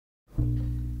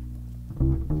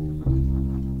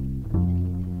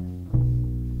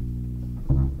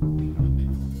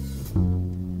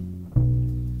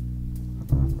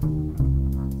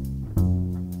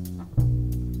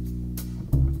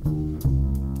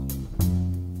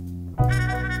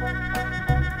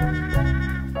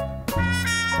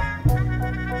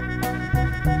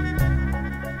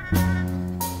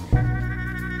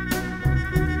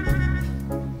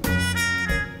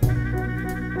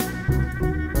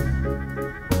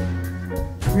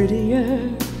prettier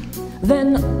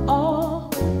than all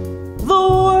the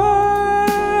world.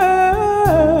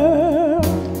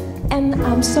 And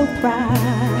I'm so proud,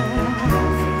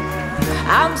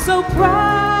 I'm so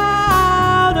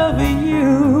proud of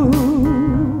you.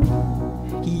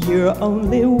 You're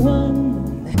only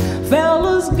one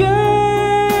fella's girl,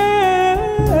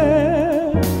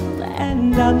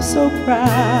 and I'm so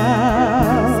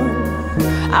proud,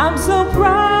 I'm so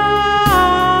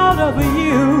proud of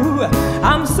you.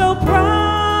 I'm so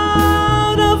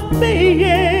proud of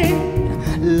being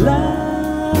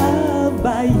loved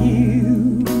by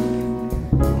you.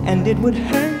 And it would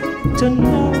hurt to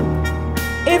know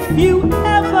if you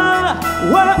ever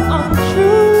were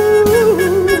untrue.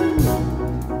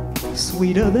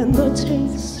 Sweeter than the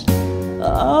taste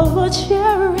of a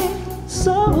cherry,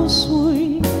 so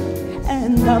sweet.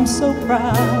 And I'm so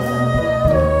proud,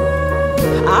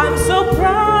 I'm so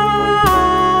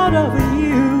proud of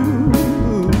you.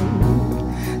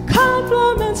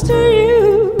 Compliments to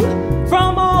you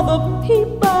from all the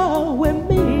people we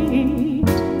meet.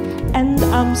 And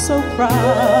I'm so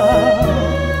proud,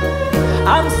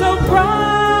 I'm so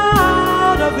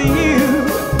proud of you.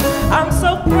 I'm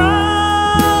so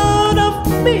proud of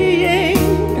being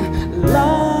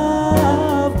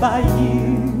loved by you.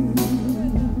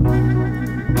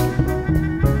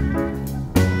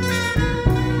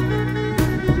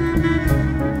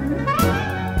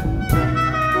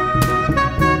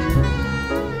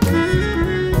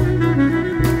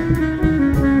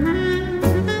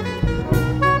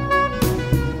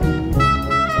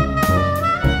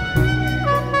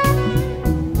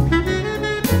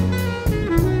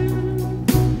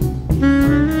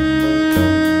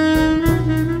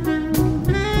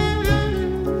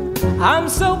 I'm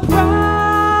so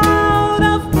proud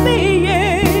of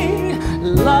being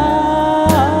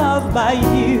loved by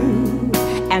you.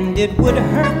 And it would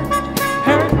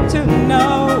hurt to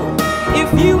know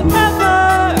if you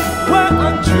ever were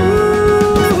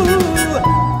untrue.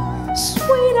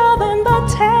 Sweeter than the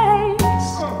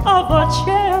taste of a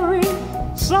cherry,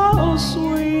 so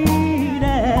sweet.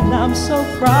 And I'm so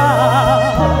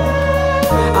proud,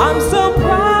 I'm so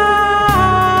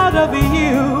proud of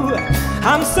you.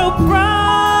 I'm so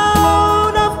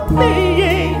proud of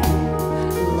being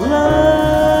loved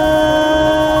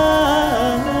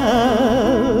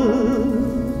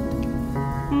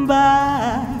by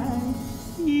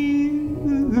you.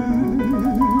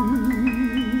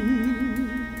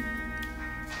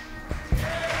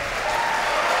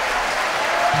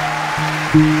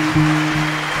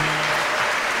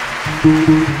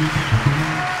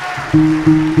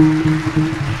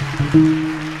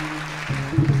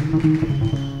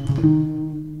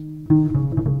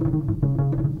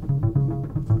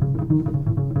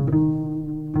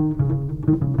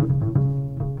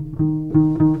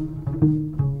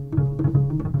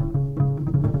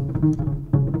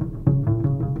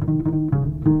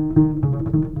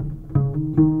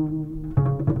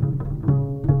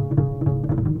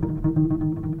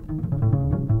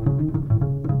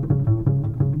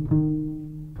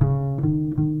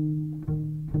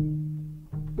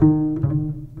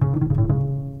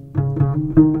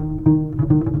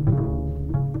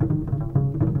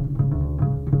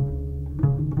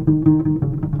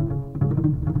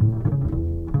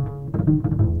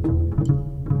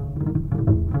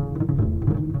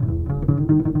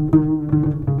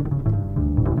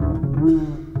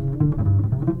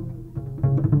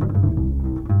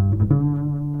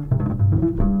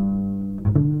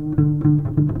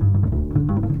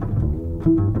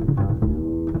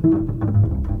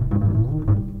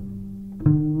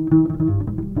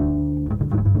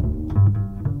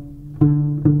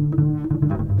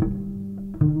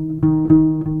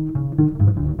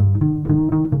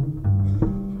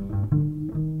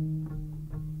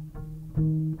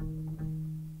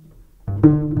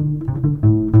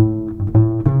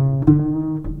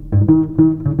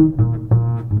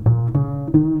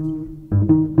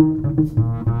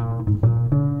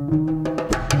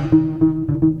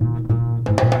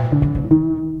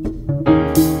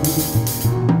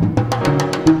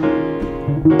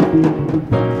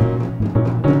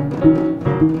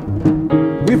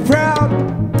 We're proud,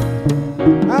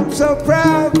 I'm so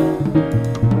proud.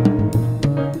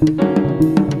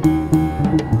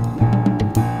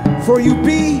 For you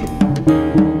be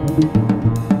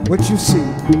what you see.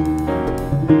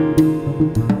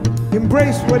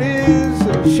 Embrace what is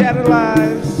and shatter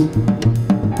lies.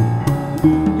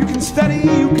 You can study,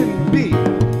 you can be.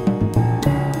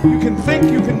 You can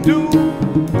think, you can do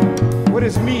what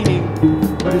is meaning,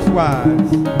 what is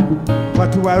wise.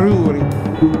 Watu waruri,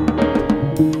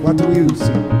 watu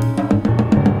yusi.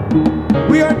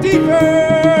 We are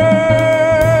deeper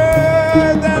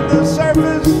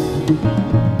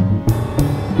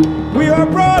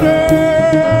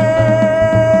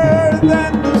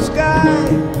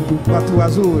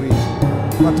wazuri,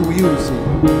 watu weusi,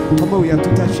 pamoja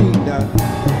tutashinda.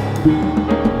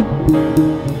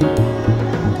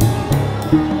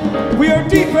 We are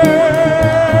deeper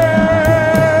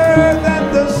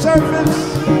than the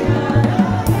surface.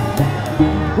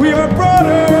 We are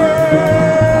broader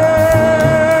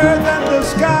than the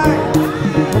sky.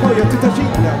 Pamoja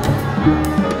tutashinda.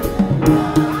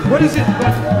 What is it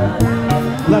but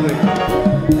loving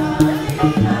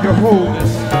your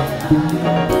wholeness?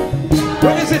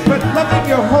 What is it but loving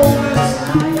your wholeness?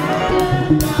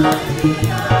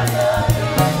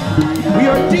 We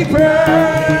are deeper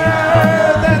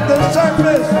than the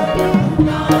surface,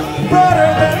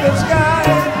 broader than the sky.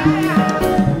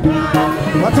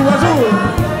 Watu wazuri,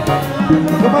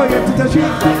 pamoja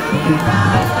tutashinda.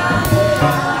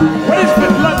 What is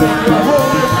but loving your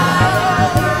wholeness?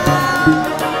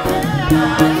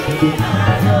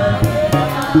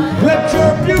 Let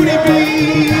your beauty be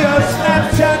a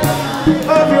snapshot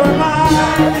of your mind.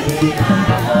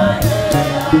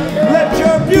 Let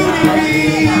your beauty be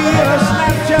a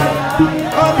snapshot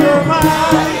of your mind.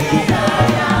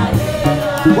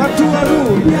 Watu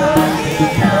wazuri,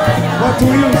 watu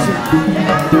weusi,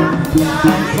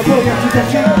 pamoja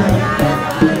tutashinda.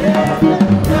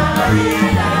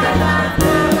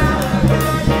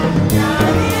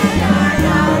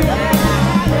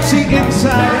 See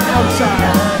inside and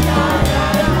outside.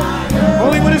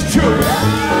 Only what is true,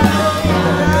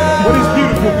 what is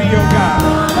beautiful be your God.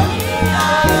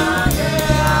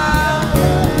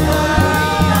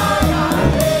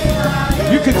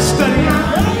 You can study,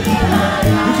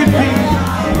 you can be,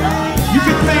 you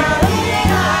can think,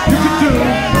 you can do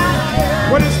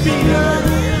what is meaning,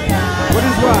 what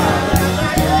is wise.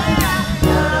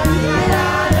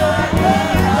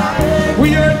 We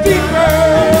are deeper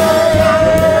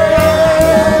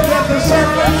than the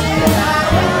surface.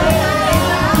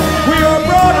 We are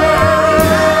broader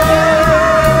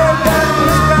than the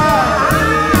sky.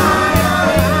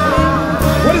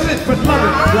 What is it but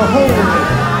loving your wholeness?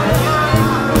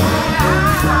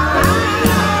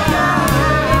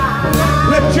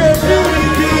 Let your beauty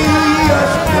be a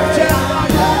snapshot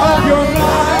of your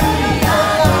mind.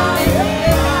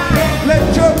 Let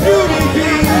your beauty be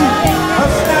a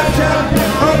snapshot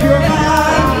of your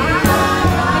mind.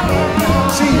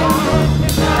 See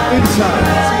inside,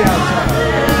 see outside.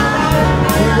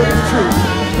 See what is true,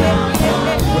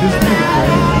 what is beautiful.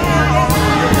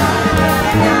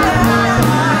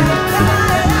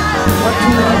 What do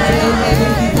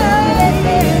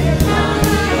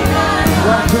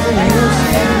you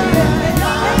see?